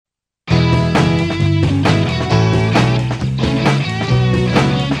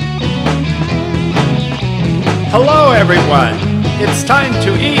everyone. It's time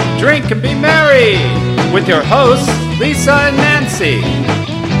to eat, drink, and be merry with your hosts, Lisa and Nancy.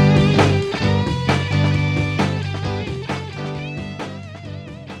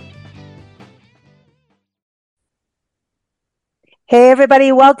 Hey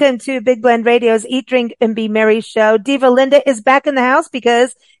everybody, welcome to Big Blend Radio's Eat, Drink, and Be Merry show. Diva Linda is back in the house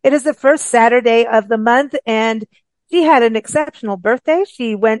because it is the first Saturday of the month and she had an exceptional birthday.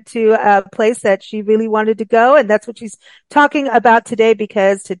 She went to a place that she really wanted to go, and that's what she's talking about today,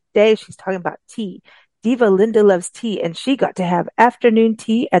 because today she's talking about tea. Diva Linda loves tea, and she got to have afternoon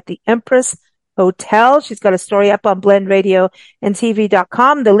tea at the Empress Hotel. She's got a story up on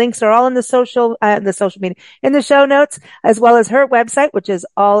blendradioandtv.com. The links are all in the social media, in the show notes, as well as her website, which is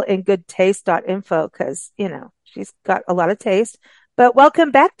allingoodtaste.info, because, you know, she's got a lot of taste. But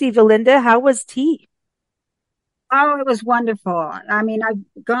welcome back, Diva Linda. How was tea? Oh, it was wonderful. I mean, I've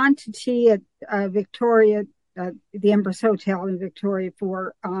gone to tea at Victoria, the Empress Hotel in Victoria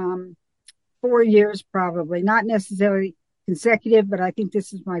for 4 years, probably. Not necessarily consecutive, but I think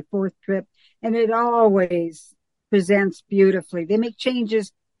this is my fourth trip. And it always presents beautifully. They make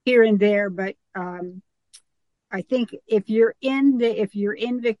changes here and there, but I think if you're in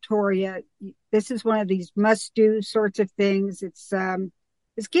Victoria, this is one of these must-do sorts of things. It's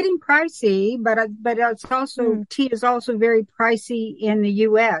getting pricey, but it's also tea is also very pricey in the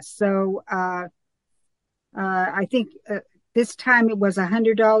U.S. So I think this time it was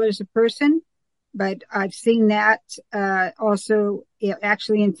 $100 a person, but I've seen that also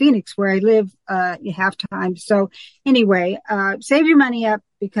actually in Phoenix, where I live, halftime. So anyway, save your money up,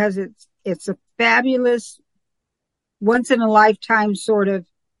 because it's a fabulous, once in a lifetime sort of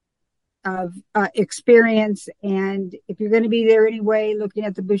experience. And if you're going to be there anyway, looking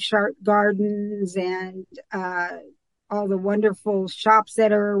at the Bouchard Gardens and all the wonderful shops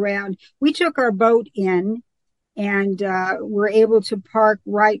that are around, we took our boat in and were able to park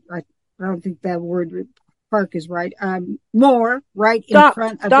right. I don't think that word park is right. Moor right in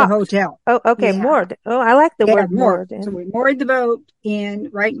front of the hotel. Oh, okay. Yeah. Moored. Oh, I like the word moored. So we moored the boat in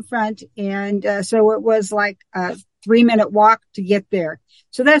right in front. And so it was like a 3-minute walk to get there.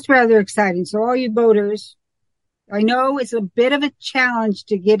 So that's rather exciting. So all you boaters, I know it's a bit of a challenge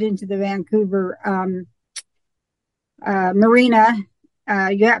to get into the Vancouver marina.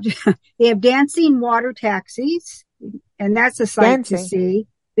 You have to, they have dancing water taxis, and that's a sight to see.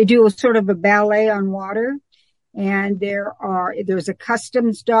 They do a sort of a ballet on water, and there's a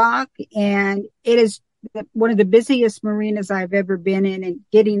customs dock, and it is one of the busiest marinas I've ever been in, and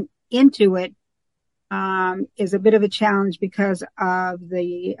getting into it is a bit of a challenge because of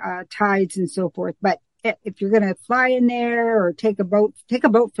the tides and so forth. But if you're going to fly in there or take a boat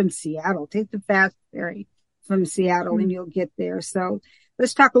from Seattle, take the fast ferry from Seattle, and you'll get there. So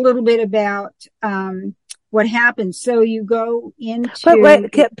let's talk a little bit about what happens. So you go into... But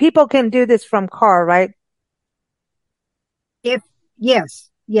wait, people can do this from car, right?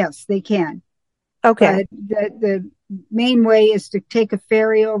 Yes, they can. Okay. The main way is to take a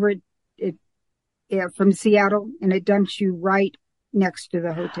ferry over from Seattle, and it dumps you right next to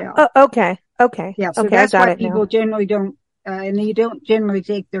the hotel. Oh, okay. Yeah, so okay, that's why people now. generally don't, and you don't generally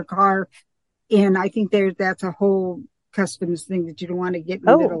take their car in. I think that's a whole customs thing that you don't want to get in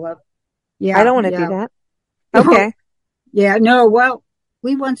the middle of. Yeah, I don't want to do that. Okay. Yeah, no, well,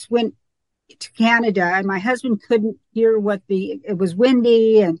 we once went to Canada, and my husband couldn't hear it was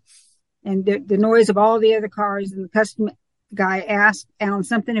windy and the noise of all the other cars, and the customs guy asked Alan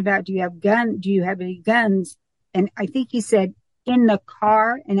something about, do you have any guns? And I think he said in the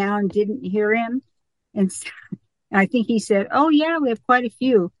car, and Alan didn't hear him. And I think he said, oh yeah, we have quite a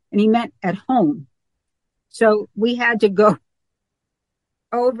few. And he meant at home. So we had to go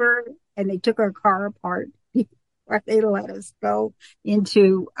over, and they took our car apart. They let us go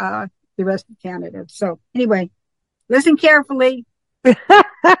into the rest of Canada. So anyway, listen carefully.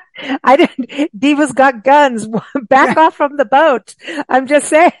 Diva's got guns. Back off from the boat. I'm just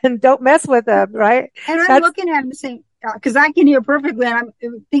saying, don't mess with them, right? And I'm looking at him saying, because I can hear perfectly, and I'm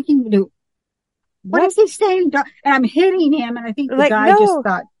thinking, what is he saying? And I'm hitting him, and I think the guy just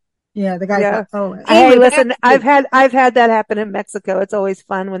thought, the guy thought, oh. Anyway, hey, listen, I've had that happen in Mexico. It's always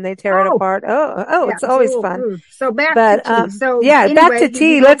fun when they tear it apart. It's always fun. Rude. So back to tea. So anyway, back to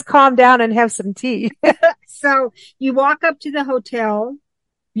tea. Let's calm down and have some tea. So you walk up to the hotel,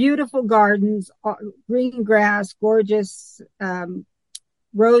 beautiful gardens, green grass, gorgeous,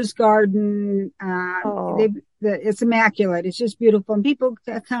 rose garden. It's immaculate. It's just beautiful. And people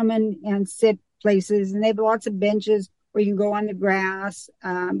come in and sit places, and they have lots of benches where you can go on the grass.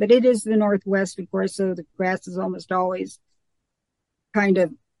 But it is the Northwest, of course, so the grass is almost always kind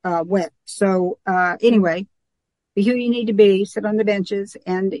of wet. So anyway, be who you need to be, sit on the benches.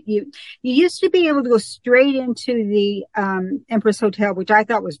 And you used to be able to go straight into the, Empress Hotel, which I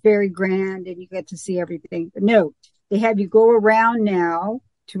thought was very grand and you get to see everything. But no, they have you go around now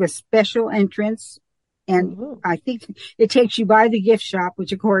to a special entrance. And I think it takes you by the gift shop,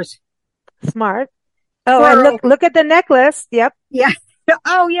 which of course. Smart. Oh, and look at the necklace. Yep. Yeah.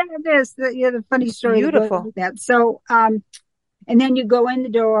 Oh yeah, it is. The funny story. Beautiful. With that. So, and then you go in the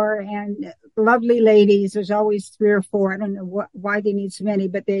door and lovely ladies. There's always 3 or 4. I don't know why they need so many,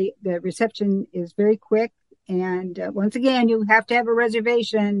 but the reception is very quick. And once again, you have to have a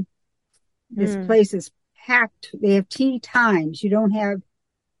reservation. This place is packed. They have tea times. You don't have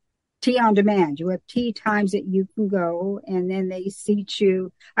tea on demand. You have tea times that you can go, and then they seat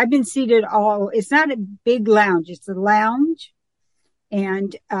you. I've been seated it's not a big lounge. It's a lounge.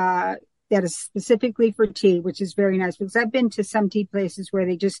 And, that is specifically for tea, which is very nice because I've been to some tea places where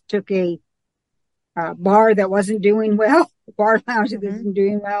they just took a bar that wasn't doing well, a bar lounge that wasn't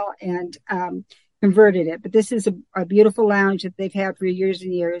doing well, and converted it. But this is a beautiful lounge that they've had for years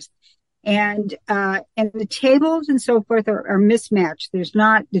and years. And the tables and so forth are mismatched.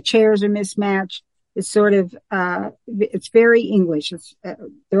 The chairs are mismatched. It's sort of, it's very English.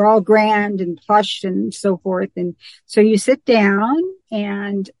 They're all grand and plush and so forth. And so you sit down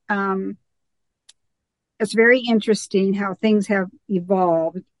and, it's very interesting how things have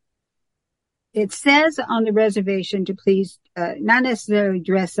evolved. It says on the reservation to please, not necessarily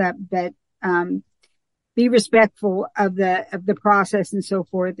dress up, but, be respectful of the process and so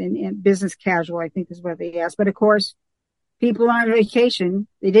forth, and business casual, I think is what they ask. But of course, people on vacation,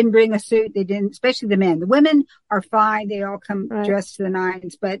 they didn't bring a suit. They didn't, especially the men. The women are fine. They all come dressed to the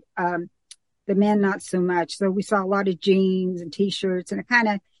nines, but, the men, not so much. So we saw a lot of jeans and t-shirts, and it kind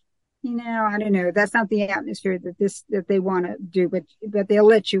of, I don't know. That's not the atmosphere that they want to do, but they'll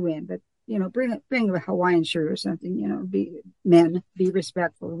let you in. But, bring a Hawaiian shirt or something, be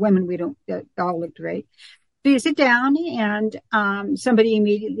respectful. Women, that all look great. So you sit down and, somebody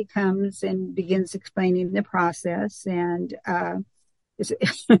immediately comes and begins explaining the process. And,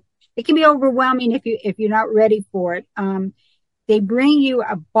 it can be overwhelming if you're not ready for it. They bring you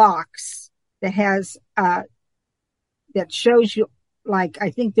a box that has, that shows you, like, I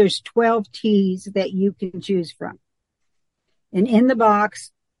think there's 12 teas that you can choose from. And in the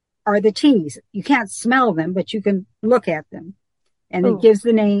box are the teas. You can't smell them, but you can look at them. And it gives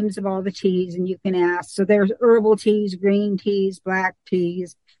the names of all the teas, and you can ask. So there's herbal teas, green teas, black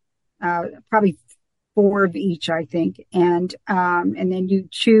teas, probably 4 of each, I think. And then you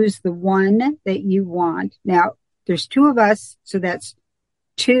choose the one that you want. Now, there's 2 of us, so that's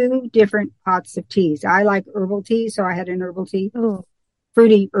 2 different pots of teas. I like herbal tea, so I had an herbal tea,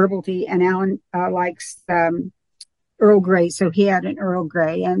 fruity herbal tea, and Alan likes Earl Grey, so he had an Earl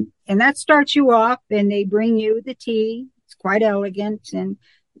Grey, and that starts you off, and they bring you the tea. It's quite elegant, and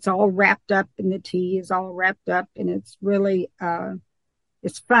it's all wrapped up, and the tea is all wrapped up, and it's really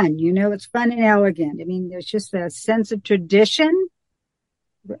it's fun, it's fun and elegant. I mean, there's just a sense of tradition,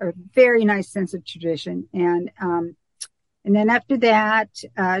 a very nice sense of tradition, and then after that,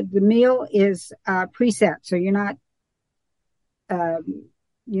 the meal is preset, so you're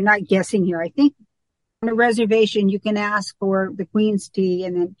not guessing here. I think on a reservation you can ask for the Queen's tea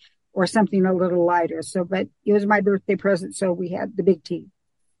or something a little lighter. So, but it was my birthday present, so we had the big tea,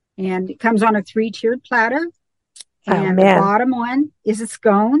 and it comes on a 3-tiered platter. And the bottom one is the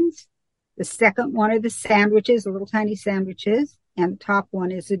scones. The second one are the sandwiches, the little tiny sandwiches, and the top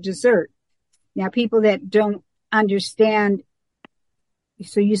one is a dessert. Now, people that don't understand,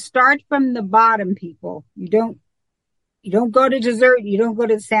 so you start from the bottom, people. You don't go to dessert. You don't go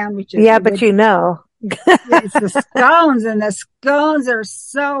to the sandwiches. Yeah, but it's the scones, and the scones are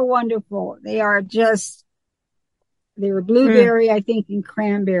so wonderful. They were blueberry, I think, and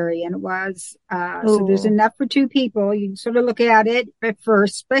cranberry, and it was, so there's enough for 2 people. You can sort of look at it at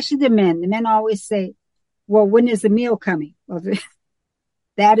first, especially the men. The men always say, well, when is the meal coming? Well,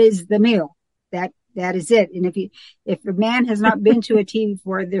 that is the meal. That is it. And if a man has not been to a tea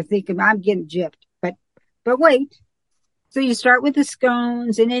before, they're thinking, I'm getting gypped. But wait. So you start with the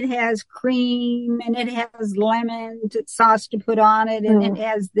scones, and it has cream, and it has lemon sauce to put on it, and it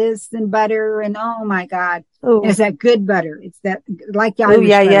has this and butter, and oh my God. It's that good butter. It's that, like the Irish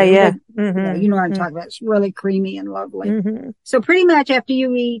butter. Yeah. You know what I'm talking about. It's really creamy and lovely. So pretty much after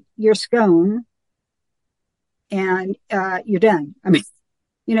you eat your scone, and you're done. I mean,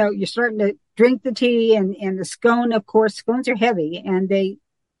 you're starting to drink the tea, and the scone, of course, scones are heavy, and they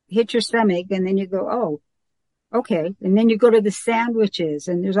hit your stomach, and then you go, oh, okay. And then you go to the sandwiches,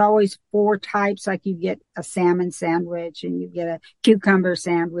 and there's always 4 types. Like you get a salmon sandwich, and you get a cucumber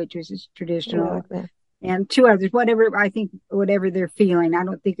sandwich, which is traditional. and two others, whatever they're feeling. I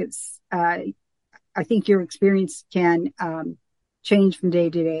don't think I think your experience can change from day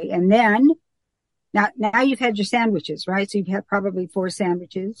to day. And then now you've had your sandwiches, right? So you've had probably 4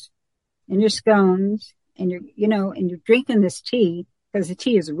 sandwiches and your scones and you're drinking this tea, because the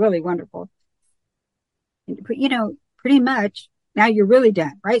tea is really wonderful. And, pretty much now you're really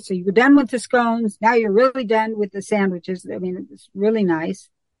done, right? So you're done with the scones. Now you're really done with the sandwiches. I mean, it's really nice.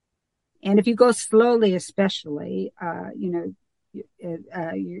 And if you go slowly, especially, you're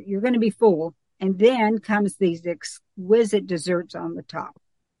going to be full. And then comes these exquisite desserts on the top.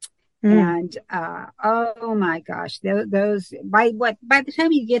 And, oh my gosh, those, by the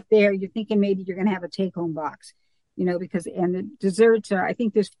time you get there, you're thinking maybe you're going to have a take home box, because the desserts I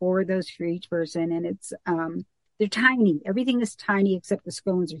think there's 4 of those for each person, and it's, they're tiny. Everything is tiny except the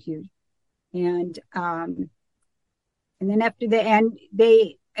scones are huge. And then after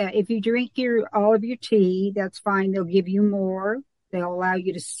if you drink all of your tea, that's fine. They'll give you more. They'll allow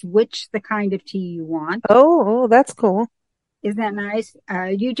you to switch the kind of tea you want. Oh, that's cool. Isn't that nice?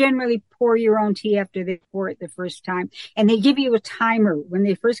 You generally pour your own tea after they pour it the first time. And they give you a timer. When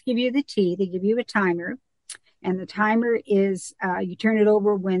they first give you the tea, they give you a timer. And the timer is, you turn it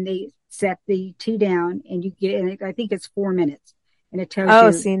over when they set the tea down, and I think it's 4 minutes. And it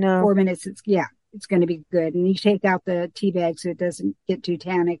tells you 4 minutes, it's going to be good. And you take out the tea bag so it doesn't get too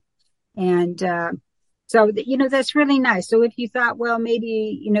tannic. And, so, that's really nice. So if you thought, well,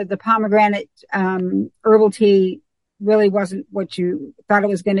 maybe, the pomegranate, herbal tea really wasn't what you thought it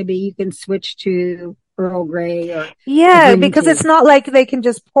was going to be, you can switch to Earl Grey or because tea. It's not like they can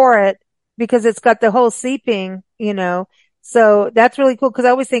just pour it, because it's got the whole seeping, so that's really cool. Because I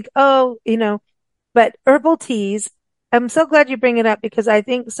always think, but herbal teas, I'm so glad you bring it up, because I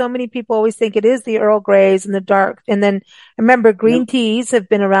think so many people always think it is the Earl Greys and the dark. And then remember, green teas have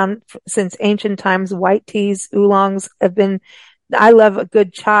been around since ancient times. White teas, oolongs I love a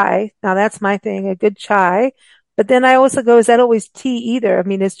good chai. Now that's my thing, a good chai. But then I also go, is that always tea either? I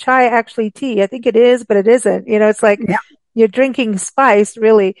mean, is chai actually tea? I think it is, but it isn't. It's like you're drinking spice,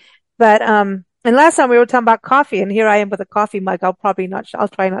 really. But, and last time we were talking about coffee, and here I am with a coffee mug. I'll try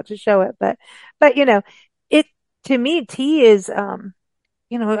not to show it, but, to me, tea is, I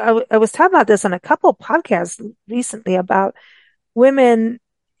was talking about this on a couple podcasts recently about women.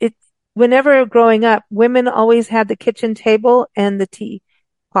 Whenever growing up, women always had the kitchen table and the tea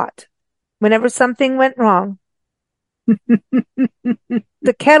pot. Whenever something went wrong,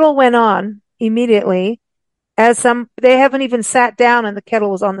 the kettle went on immediately, they haven't even sat down and the kettle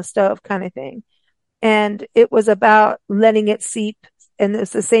was on the stove, kind of thing. And it was about letting it seep. And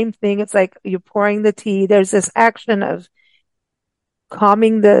it's the same thing. It's like you're pouring the tea. There's this action of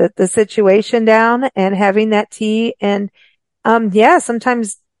calming the situation down and having that tea. And,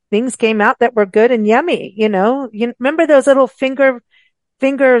 sometimes things came out that were good and yummy. You remember those little finger,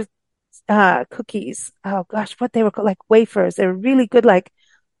 cookies. Oh gosh, what they were called, like wafers. They were really good. Like,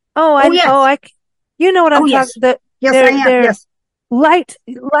 know what I'm talking about. Yes, I am. Yes.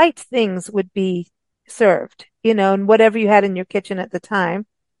 Light things would be served, and whatever you had in your kitchen at the time.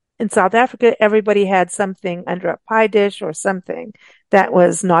 In South Africa, everybody had something under a pie dish or something that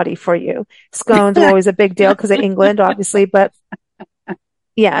was naughty for you. Scones were always a big deal because of England, obviously, but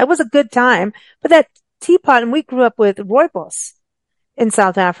it was a good time. But that teapot, and we grew up with rooibos in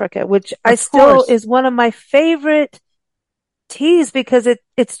South Africa, which still is one of my favorite teas, because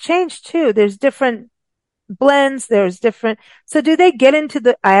it's changed too. There's different blends. So do they get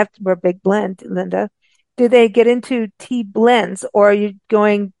into we're a big blend, Linda. Do they get into tea blends, or are you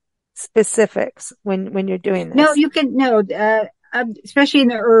going specifics when you're doing this? No, you can, especially in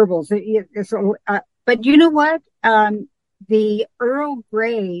the herbals. But you know what? The Earl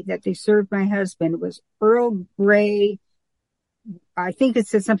Grey that they served my husband was Earl Grey. I think it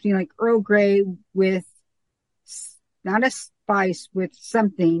said something like Earl Grey with not a spice, with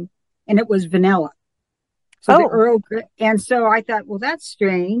something, and it was vanilla. So the Earl Grey, and so I thought, well, that's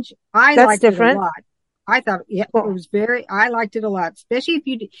strange. That's liked different. It a lot. I thought, it was I liked it a lot, especially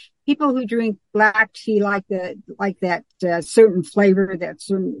if people who drink black tea like that certain flavor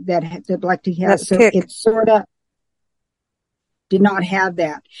that black tea has. So it sort of did not have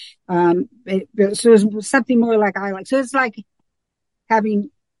that. So it was something more like I like. So it's like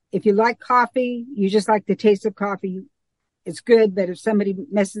if you like coffee, you just like the taste of coffee, it's good. But if somebody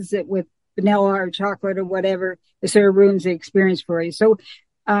messes it with vanilla or chocolate or whatever, it sort of ruins the experience for you. So,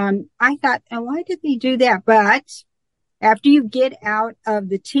 I thought, why did they do that? But after you get out of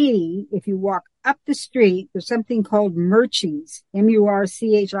the tea, if you walk up the street, there's something called Murchie's,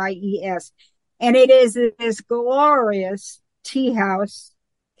 Murchies, and it is this glorious tea house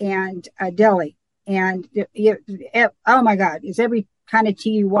and a deli. And oh my God, it's every kind of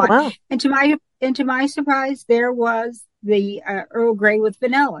tea you Oh, want. wow. And to my surprise, there was the Earl Grey with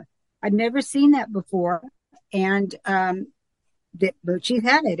vanilla. I'd never seen that before, and but she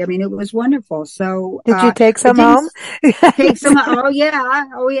had it. I mean, it was wonderful. So, Did you take but some didn't home? take some. Oh yeah,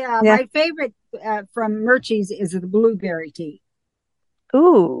 oh yeah. Yeah. My favorite from Murchie's is the blueberry tea.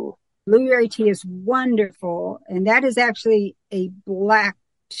 Ooh, Blueberry tea is wonderful, and that is actually a black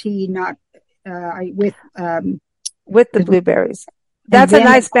tea, not with with the blueberries. and That's a then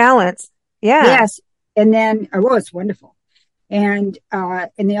nice balance. Yeah. yes, and then oh, it's wonderful, and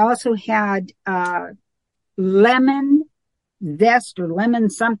they also had lemon zest or lemon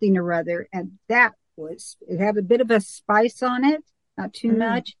something or other, and that was it had a bit of a spice on it, not too Mm.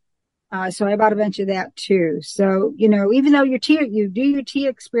 much. So I bought a bunch of that too. So, even though you do your tea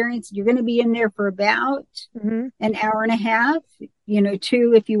experience, you're going to be in there for about Mm-hmm. an hour and a half,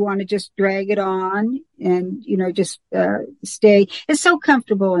 two, if you want to just drag it on and, just, stay. It's so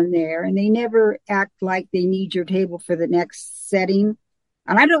comfortable in there, and they never act like they need your table for the next setting.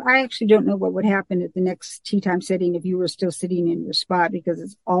 And I actually don't know what would happen at the next tea time setting if you were still sitting in your spot, because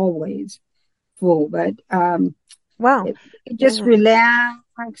it's always full, but, Wow. it just Yeah.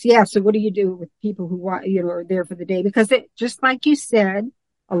 relax. Yeah. So what do you do with people who want, are there for the day? Because just like you said,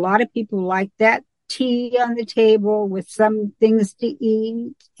 a lot of people like that tea on the table with some things to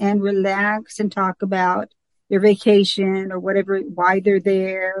eat and relax and talk about their vacation or whatever, why they're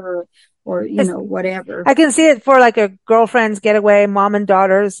there, or, It's- whatever. I can see it for like a girlfriend's getaway, mom and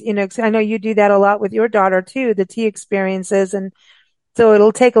daughters, 'cause I know you do that a lot with your daughter too, the tea experiences. And so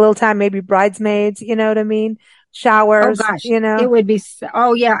it'll take a little time, maybe bridesmaids, you know what I mean? Oh Showers, gosh, it would be,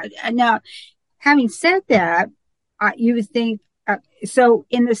 oh yeah. Now, having said that, you would think, so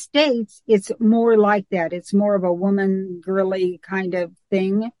in the States, it's more like that. It's more of a woman girly kind of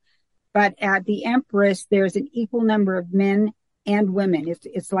thing. But at the Empress, there's an equal number of men and women.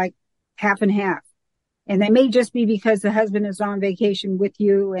 It's like half and half. And that may just be because the husband is on vacation with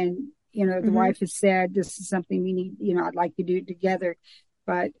you, and, the Mhm. wife has said, this is something we need, I'd like to do together.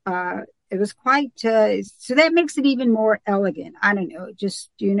 But, it was quite, so that makes it even more elegant. I don't know. Just,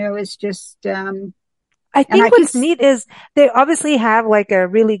 it's just, I and I think could, what's neat is they obviously have like they're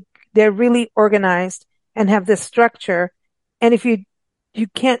really organized and have this structure. And if you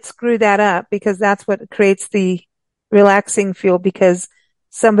can't screw that up, because that's what creates the relaxing feel, because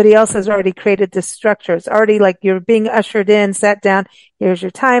somebody else has already created this structure. It's already like you're being ushered in, sat down. Here's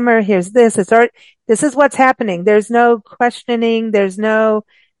your timer. Here's this. This is what's happening. There's no questioning. There's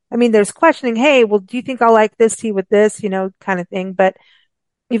questioning. Hey, well, do you think I'll like this tea with this, kind of thing. But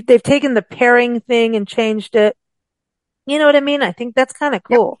if they've taken the pairing thing and changed it, you know what I mean? I think that's kind of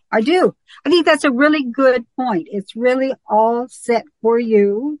yep, cool. I do. I think that's a really good point. It's really all set for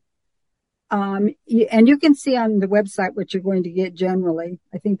you. And you can see on the website what you're going to get generally.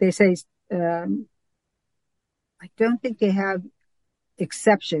 I think they say, I don't think they have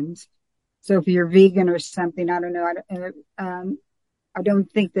exceptions. So if you're vegan or something, I don't know. I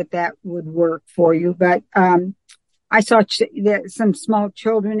don't think that would work for you, but, I saw some small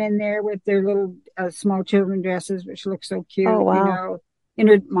children in there with their little small children dresses, which look so Oh, cute. wow.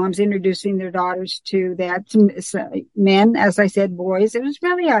 Moms introducing their daughters to that. Men, as I said, boys. It was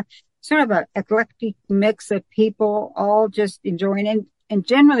really a sort of a eclectic mix of people, all just enjoying. And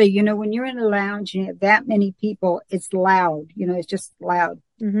generally, when you're in a lounge and you have that many people, it's loud. It's just loud.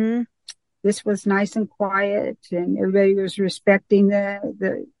 Hmm. This was nice and quiet, and everybody was respecting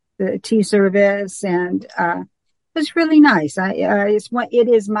the tea service, and it was really nice. It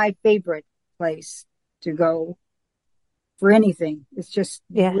is my favorite place to go for anything. It's just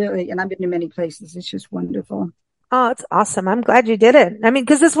Yeah. really, and I've been to many places. It's just wonderful. Oh, it's awesome. I'm glad you did it. I mean,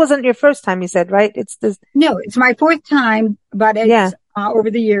 because this wasn't your first time, you said, right? It's this. No, it's my fourth time, but Yeah. it's over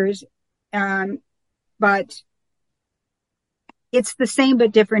the years. But it's the same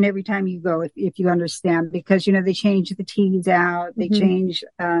but different every time you go, if you understand, because they change the teas out, they Hmm. change.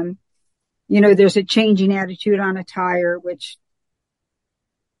 There's a changing attitude on attire, which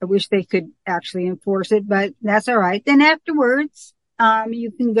I wish they could actually enforce it, but that's all right. Then afterwards,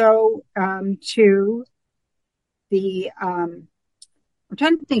 you can go to the. I'm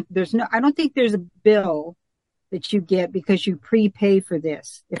trying to think. I don't think there's a bill that you get because you prepay for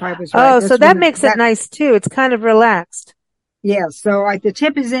this. If I was right, Oh, so that makes it nice too. It's kind of relaxed. Yeah. So the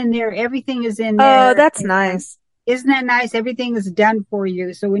tip is in there. Everything is in Oh, there. that's And nice. isn't that nice? Everything is done for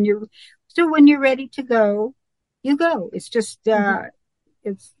you. So when you're ready to go, you go. It's just Hmm.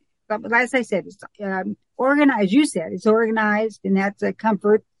 it's, but as I said, it's organized. You said it's organized, and that's a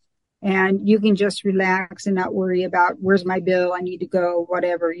comfort. and you can just relax and not worry about where's my bill, I need to go,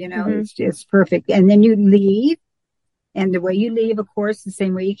 whatever, it's just perfect. And then you leave, and the way you leave, of course, the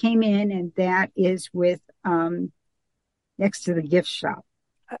same way you came in, and that is with next to the gift shop.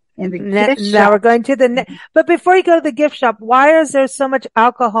 And the gift Now shop. we're going to but before you go to the gift shop, why is there so much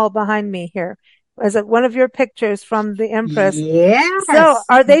alcohol behind me here? Is it one of your pictures from the Empress? Yes. So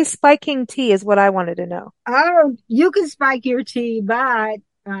are they spiking tea is what I wanted to know. Oh, you can spike your tea, but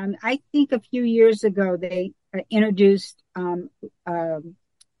I think a few years ago they introduced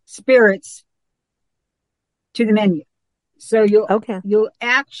spirits to the menu. So you'll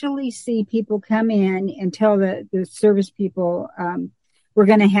actually see people come in and tell the service people, we're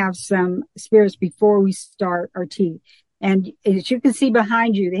going to have some spirits before we start our tea. And as you can see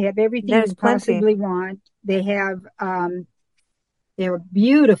behind you, they have everything you possibly want. They have a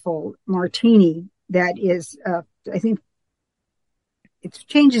beautiful martini that is, I think it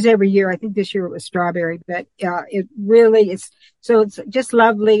changes every year. I think this year it was strawberry, but it really is. So it's just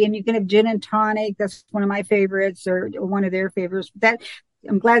lovely. And you can have gin and tonic. That's one of my favorites, or one of their favorites.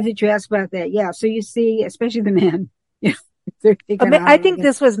 I'm glad that you asked about that. Yeah. So you see, especially the men, I think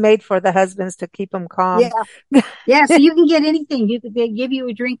this was made for the husbands to keep them calm. Yeah. Yeah. So you can get anything. They give you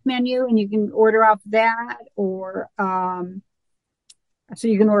a drink menu and you can order off that, or, so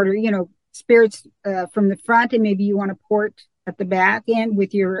you can order, spirits, from the front, and maybe you want to port at the back end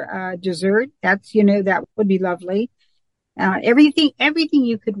with your, dessert. That's, that would be lovely. Everything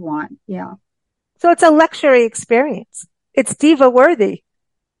you could want. Yeah. So it's a luxury experience. It's diva worthy.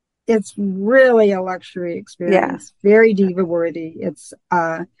 It's really a luxury experience. Yeah. Very diva worthy. It's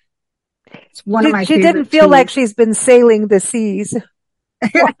one of my favorites. She didn't feel like she's been sailing the seas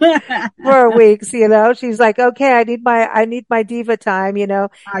for weeks, She's like, okay, I need my diva time,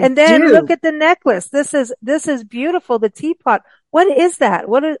 And then look at the necklace. This is beautiful. The teapot. What is that?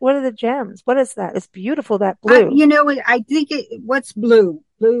 What are the gems? What is that? It's beautiful, that blue. I think what's blue?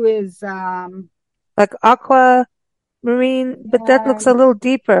 Blue is, like aqua marine, but that looks a little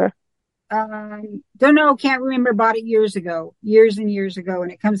deeper. Don't know. Can't remember. Bought it years and years ago.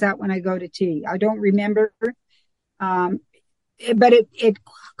 And it comes out when I go to tea. I don't remember. But it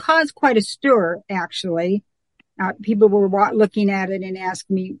caused quite a stir, actually. People were looking at it and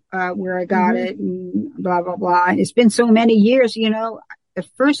asking me, where I got it and blah, blah, blah. And it's been so many years, at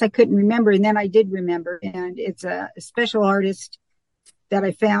first I couldn't remember, and then I did remember. And it's a special artist that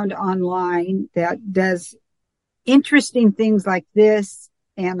I found online that does interesting things like this.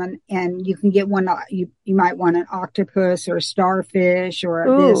 And you can get one, you might want an octopus or a starfish or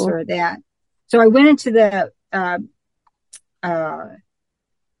this or that. So I went into the,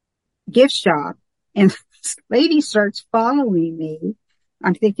 gift shop, and this lady starts following me.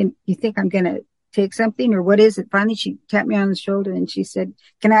 I'm thinking, you think I'm going to take something, or what is it? Finally, she tapped me on the shoulder and she said,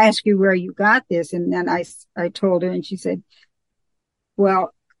 can I ask you where you got this? And then I told her, and she said,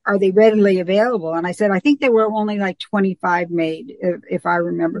 well, are they readily available? And I said, I think there were only like 25 made, if I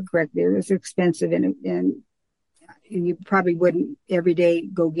remember correctly. It was expensive, and you probably wouldn't every day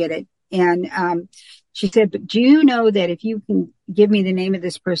go get it. And she said, but do you know that if you can give me the name of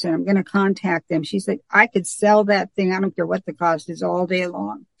this person, I'm going to contact them. She said, I could sell that thing. I don't care what the cost is, all day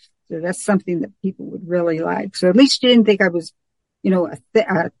long. So that's something that people would really like. So at least she didn't think I was,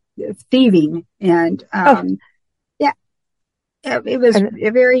 thieving. And, it was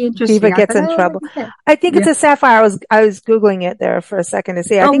very interesting. Diva gets in trouble. Okay. I think it's a sapphire. I was Googling it there for a second to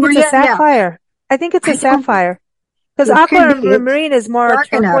see. I think it's a sapphire. Yeah. I think it's a sapphire. Because aquamarine is more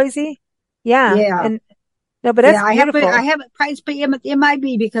turquoisey. Yeah. Yeah. And no, but that's beautiful. I haven't priced, but it might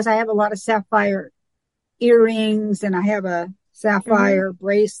be because I have a lot of sapphire earrings, and I have a sapphire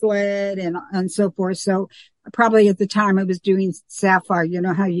bracelet and so forth. So probably at the time I was doing sapphire,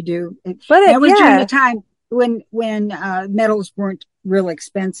 how you do. But it was during the time when metals weren't real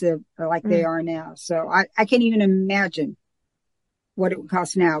expensive like they are now. So I can't even imagine what it would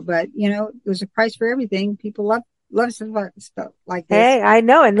cost now. But, there's a price for everything. People love stuff like this. Hey, I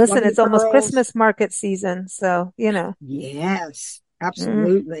know. And listen, it's almost Christmas market season. So, Yes,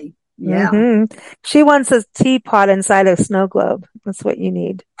 absolutely. Yeah. She wants a teapot inside a snow globe. That's what you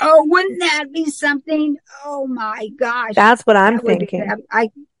need. Oh, wouldn't that be something? Oh my gosh. That's what I'm thinking.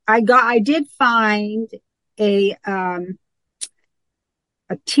 I did find a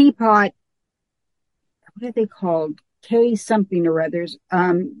teapot. What are they called? K something or others.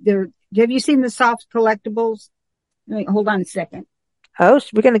 Have you seen the soft collectibles? Wait, hold on a second. Oh,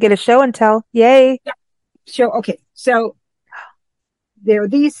 we're going to get a show and tell. Yay. Yeah. Okay. So there are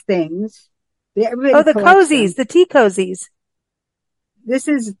these things. The cozies, the tea cozies. This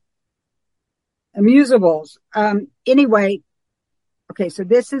is amusables. Anyway, Okay, so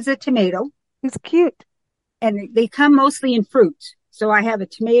this is a tomato, He's cute. and they come mostly in fruits. So I have a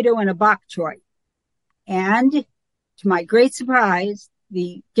tomato and a bok choy. And to my great surprise,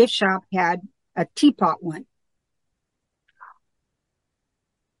 the gift shop had a teapot one.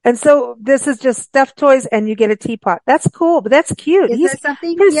 And so this is just stuffed toys and you get a teapot. That's cool, but that's cute. Is that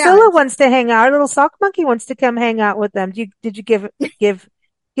something? Priscilla Yeah. wants to hang out. Our little sock monkey wants to come hang out with them. Did you give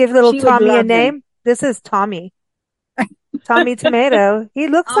little She would Tommy a love name? him. This is Tommy. Tommy Tomato. He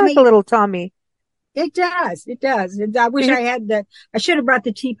looks like a Tommy, little Tommy. it does. It does. And I wish I had I should have brought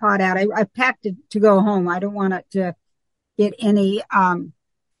the teapot out. I packed it to go home. I don't want it to get any,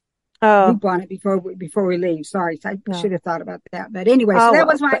 Oh, goop on it before we leave. Sorry. I no. should have thought about that. But anyway, so Oh, that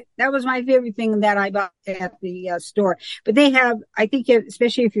well, was my favorite thing that I bought at the store. But they have, I think,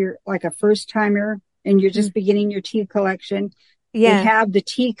 especially if you're like a first timer and you're just beginning your tea collection, they yeah. have the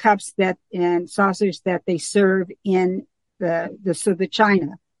teacups and saucers that they serve in the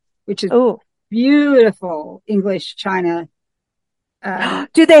china, which is Oh, beautiful English china.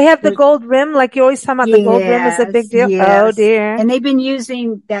 do they have the gold rim? Like you always talk about the gold rim is a big deal. Yes. Oh dear. And they've been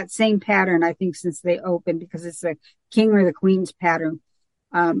using that same pattern, I think, since they opened, because it's the king or the queen's pattern.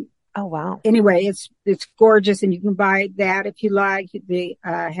 Oh wow. Anyway, it's gorgeous, and you can buy that if you like. They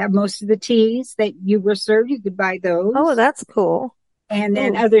have most of the teas that you were served. You could buy those. Oh, that's cool. And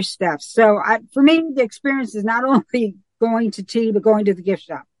then Ooh. other stuff. So for me, the experience is not only going to tea, but going to the gift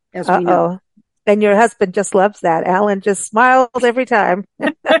shop, as we know. And your husband just loves that. Alan just smiles every time.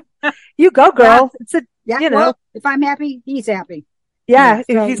 You go, girl. Well, if I'm happy, he's happy. Yeah. So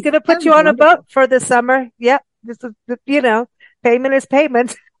If he's going to put you on a boat for the summer. Yep. This is, payment is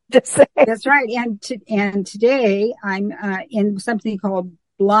payment. Just saying. That's right. And today I'm, in something called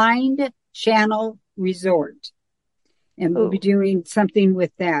Blind Channel Resort. And we'll be doing something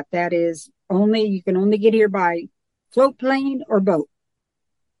with that. That is you can only get here by float plane or boat.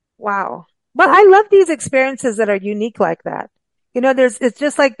 Wow. But I love these experiences that are unique like that. It's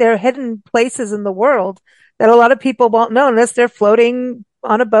just like they're hidden places in the world that a lot of people won't know unless they're floating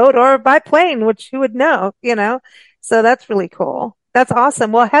on a boat or by plane, which who would know, So that's really cool. That's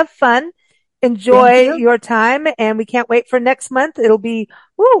awesome. Well, have fun. Enjoy your time. And we can't wait for next month. It'll be,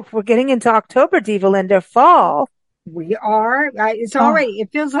 we're getting into October, Diva Linda, fall. We are. It's already,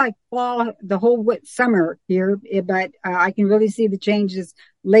 it feels like fall, the whole summer here, but I can really see the changes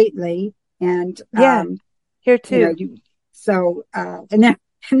lately. And, here too. And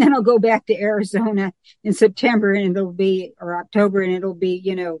then I'll go back to Arizona in September or October, and it'll be,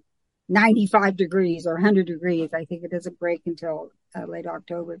 95 degrees or 100 degrees. I think it doesn't break until late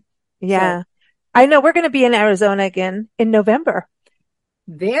October. Yeah. So, I know we're going to be in Arizona again in November.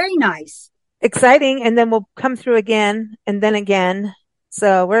 Very nice. Exciting. And then we'll come through again and then again.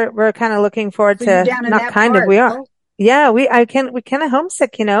 So we're kind of looking forward to, not kind of, we are. Oh. Yeah, we're kind of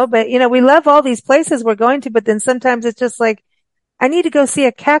homesick, but we love all these places we're going to, but then sometimes it's just like, I need to go see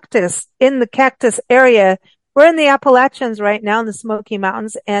a cactus in the cactus area. We're in the Appalachians right now in the Smoky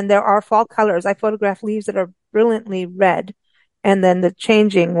Mountains, and there are fall colors. I photographed leaves that are brilliantly red and then the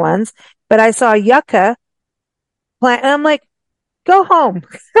changing ones, but I saw a yucca plant and I'm like, go home.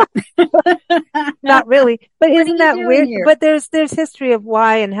 Not really, but isn't that weird? Here? But there's history of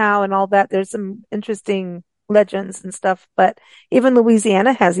why and how and all that. There's some interesting legends and stuff, but even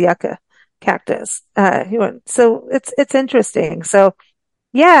Louisiana has yucca cactus. So it's interesting. So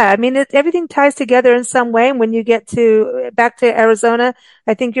yeah, I mean, everything ties together in some way. And when you get back to Arizona,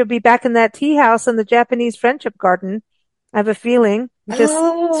 I think you'll be back in that tea house in the Japanese friendship garden. I have a feeling just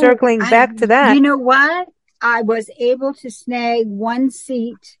circling back to that. You know what? I was able to snag one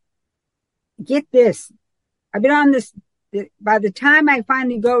seat. Get this. I've been on this, by the time I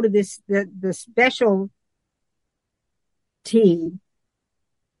finally go to the special tea,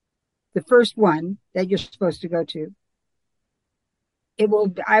 the first one that you're supposed to go to,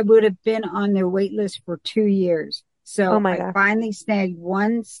 I would have been on their wait list for 2 years. So I finally snagged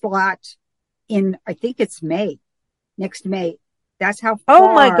one slot in, I think it's next May. That's how far.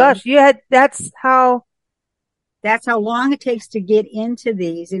 Oh my gosh. That's how long it takes to get into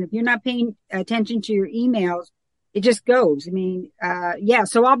these. And if you're not paying attention to your emails, it just goes. I mean,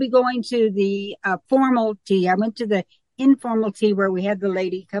 so I'll be going to the formal tea. I went to the informal tea where we had the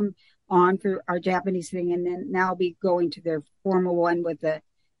lady come on for our Japanese thing. And then now I'll be going to their formal one with the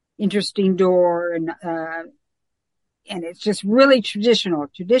interesting door and it's just really traditional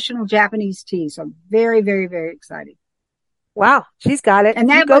Japanese tea. So I'm very, very, very excited. Wow. She's got it. And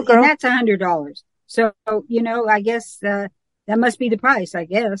that's $100. So, I guess, that must be the price, I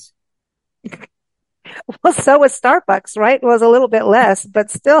guess. Well, so was Starbucks, right? It was a little bit less, but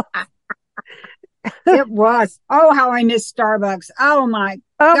still. It was. Oh, how I miss Starbucks. Oh my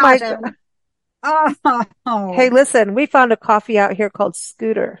Oh my gosh. God. Hey, Oh, listen, we found a coffee out here called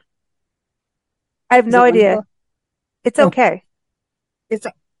Scooter. I have is no it idea. wonderful? It's Oh, okay. it's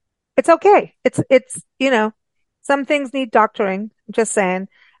It's okay. It's, some things need doctoring, just saying.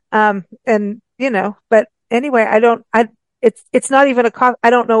 And, but anyway, it's not even a coffee. I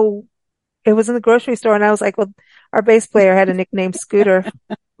don't know. It was in the grocery store and I was like, well, our bass player had a nickname Scooter.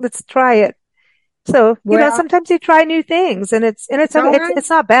 Let's try it. So, well, sometimes you try new things and it's it's okay. all It's, right. it's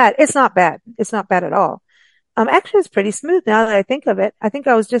not bad. It's not bad. It's not bad at all. Actually, it's pretty smooth now that I think of it. I think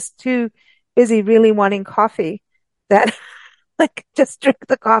I was just too busy really wanting coffee that like just drink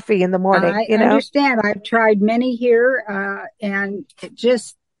the coffee in the morning, I understand. I've tried many here, and it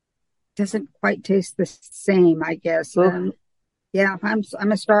just doesn't quite taste the same, I guess. Ooh. Yeah, I'm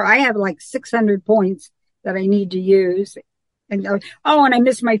a star. I have like 600 points that I need to use. And and I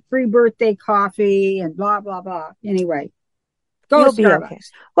missed my free birthday coffee and blah blah blah. Anyway, go You'll be okay.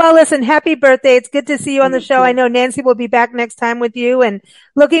 Starbucks. Well, listen, happy birthday. It's good to see you on the You show. I too. know Nancy will be back next time with you and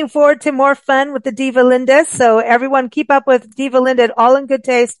looking forward to more fun with the Diva Linda. So everyone keep up with Diva Linda at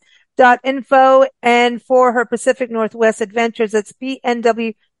allingoodtaste.info and for her Pacific Northwest adventures, it's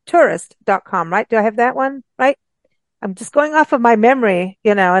pnwtourist.com, right? Do I have that one right? I'm just going off of my memory,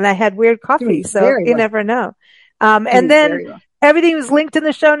 and I had weird coffee, Doing so very you well. never know. And Doing then very well. everything was linked in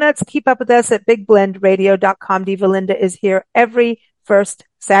the show notes. Keep up with us at bigblendradio.com. Diva Linda is here every first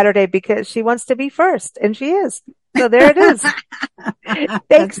Saturday because she wants to be first, and she is. So there it is. That's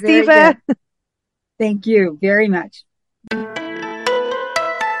Thanks, very Diva. good. Thank you very much.